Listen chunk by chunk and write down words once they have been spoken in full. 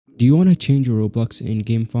Do you want to change your Roblox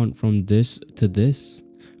in-game font from this to this?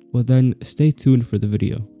 Well then, stay tuned for the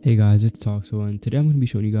video. Hey guys, it's Toxo, and today I'm going to be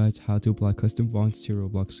showing you guys how to apply custom fonts to your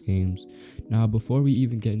Roblox games. Now, before we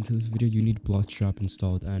even get into this video, you need BloxStrap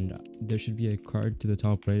installed, and there should be a card to the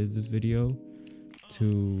top right of this video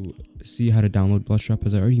to see how to download BloxStrap,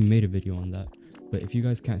 as I already made a video on that. But if you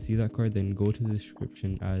guys can't see that card, then go to the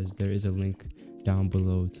description, as there is a link down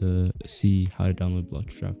below to see how to download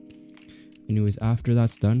BloxStrap. Anyways, after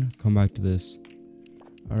that's done, come back to this.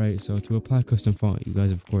 Alright, so to apply custom font, you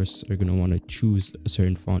guys of course are going to want to choose a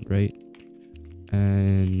certain font, right?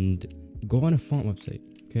 And go on a font website.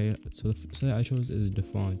 Okay, so the site I chose is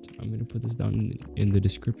DaFont. I'm going to put this down in the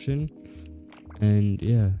description. And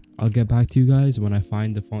yeah, I'll get back to you guys when I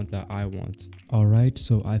find the font that I want. Alright,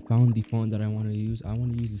 so I found the font that I want to use. I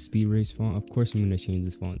want to use the Speedrace font. Of course I'm going to change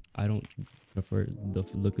this font. I don't prefer the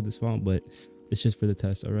look of this font, but it's just for the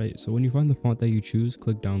test. Alright, so when you find the font that you choose,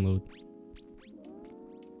 click download.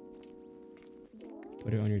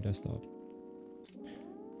 Put it on your desktop.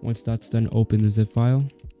 Once that's done, open the zip file.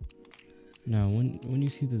 Now when you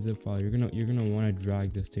see the zip file, you're gonna want to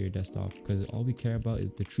drag this to your desktop, because all we care about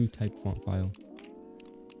is the true type font file.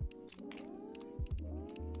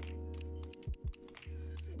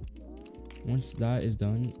 Once that is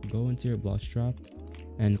done, go into your BloxStrap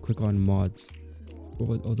and click on mods.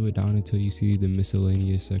 Scroll all the way down until you see the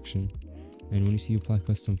miscellaneous section, and when you see apply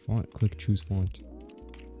custom font, click choose font.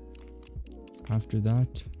 After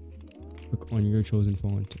that, click on your chosen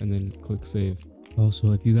font and then click save.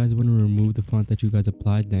 Also, if you guys want to remove the font that you guys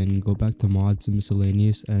applied, then go back to mods and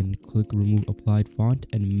miscellaneous and click remove applied font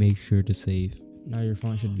and make sure to save. Now your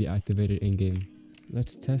font should be activated in game.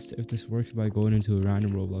 Let's test if this works by going into a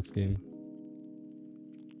random Roblox game.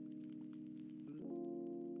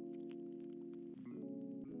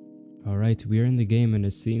 Alright, we are in the game and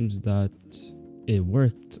it seems that it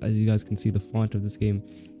worked. As you guys can see, the font of this game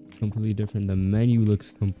is completely different. The menu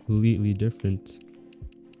looks completely different.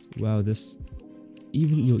 Wow, this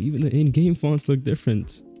even the in-game fonts look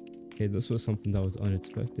different. Okay, this was something that was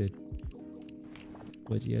unexpected.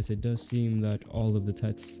 But yes, it does seem that all of the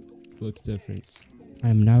text looks different. I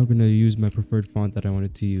am now going to use my preferred font that I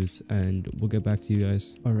wanted to use, and we'll get back to you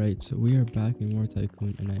guys. Alright, so we are back in War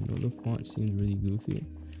Tycoon, and I know the font seems really goofy.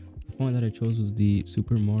 The font that I chose was the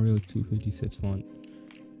Super Mario 256 font.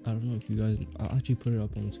 I don't know if you guys... I'll actually put it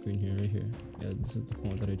up on the screen here, right here. Yeah, this is the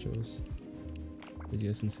font that I chose. As you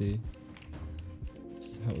guys can see, this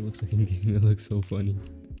is how it looks like in game. It looks so funny.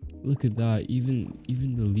 Look at that. Even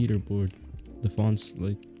the leaderboard, the fonts,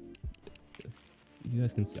 like... You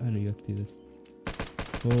guys can see... I know you have to see this.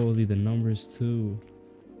 Holy, the numbers too.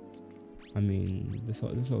 I mean, this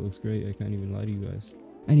all looks great. I can't even lie to you guys.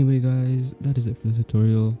 Anyway guys, that is it for the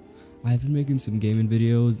tutorial. I've been making some gaming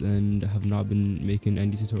videos and have not been making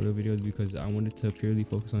any tutorial videos because I wanted to purely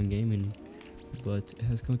focus on gaming. But it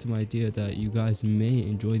has come to my idea that you guys may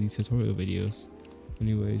enjoy these tutorial videos.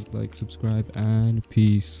 Anyways, like, subscribe, and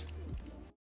peace.